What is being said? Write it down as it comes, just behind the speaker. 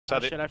Oh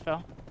shit, I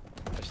fell.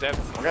 Okay,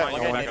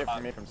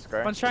 from me from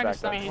square. One's trying to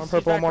stop me. One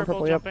purple, one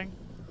purple, yep. Jumping.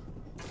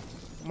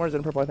 More's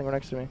in purple, I think we're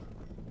next to me.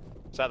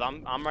 Seth,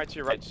 I'm right to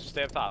your right. Just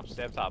stay up top.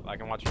 Stay up top. I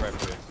can watch you right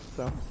for you.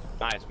 So.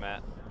 Nice,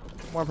 Matt.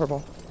 More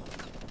purple.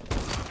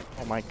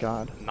 Oh my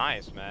god.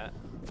 Nice, Matt.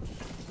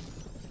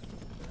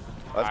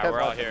 Alright,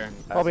 we're all here.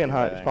 Probably in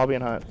hut. It's probably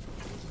in hut.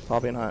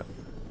 Probably in hut.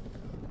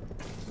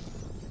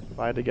 If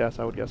I had to guess,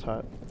 I would guess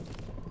hut.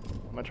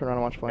 I'm gonna turn around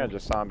and watch flank. Yeah,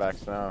 just saw him back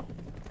snow.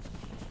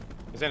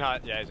 He's in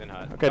hut. Yeah, he's in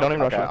hut. Okay, don't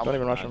even rush him. Don't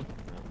even rush him.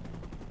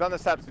 He's on the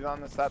steps. He's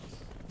on the steps.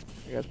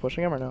 You guys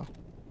pushing him or no?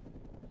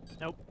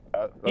 Nope.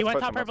 He went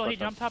top purple. He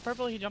jumped top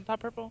purple. He jumped top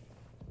purple.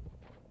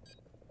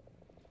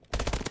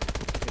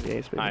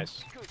 Ace, baby.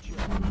 Nice.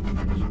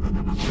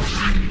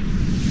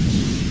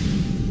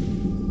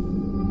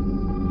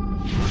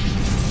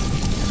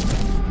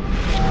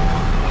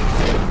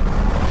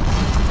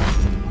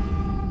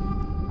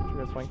 You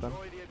guys flank them.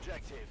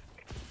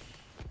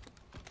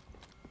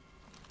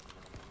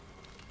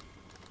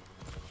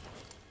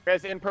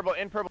 Guys, in purple,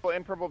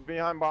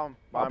 behind bomb.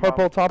 Top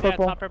purple, top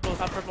purple. Yeah, top purple,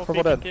 top purple.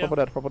 Purple dead, purple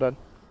dead, purple dead.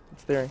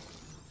 It's theory.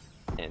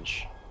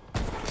 Inch.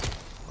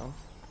 Oh.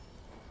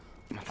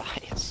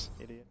 Matthias.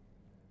 Idiot.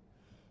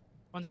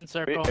 One's in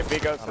circle. If he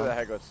goes to the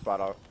head glitch spot,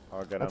 I'll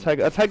get him.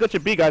 That's head glitch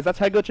at B, guys. That's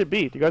head glitch at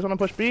B. Do you guys want to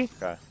push B?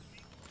 Okay.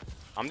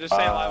 I'm just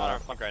staying alive on our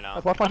flank right now.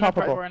 Let's watch my top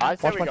purple. I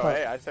say Watch we my go top.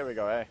 A. I say we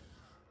go A.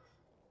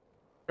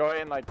 Go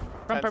in like 10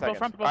 Front purple, seconds.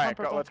 front purple, Alright, front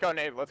purple. let's go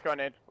nade. Let's go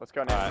nade. Let's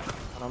go nade. Alright.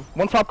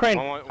 One top crane.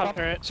 Top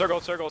turret. Circle,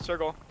 circle,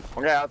 circle.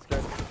 Okay, that's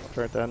good.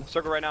 Turret dead.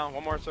 Circle right now.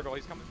 One more circle.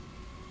 He's coming.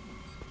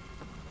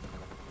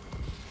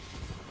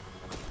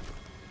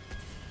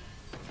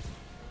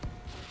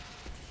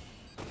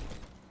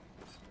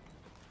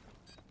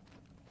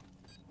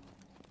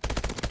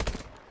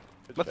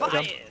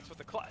 Matthias with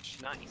the clutch.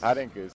 Nice. I didn't goose.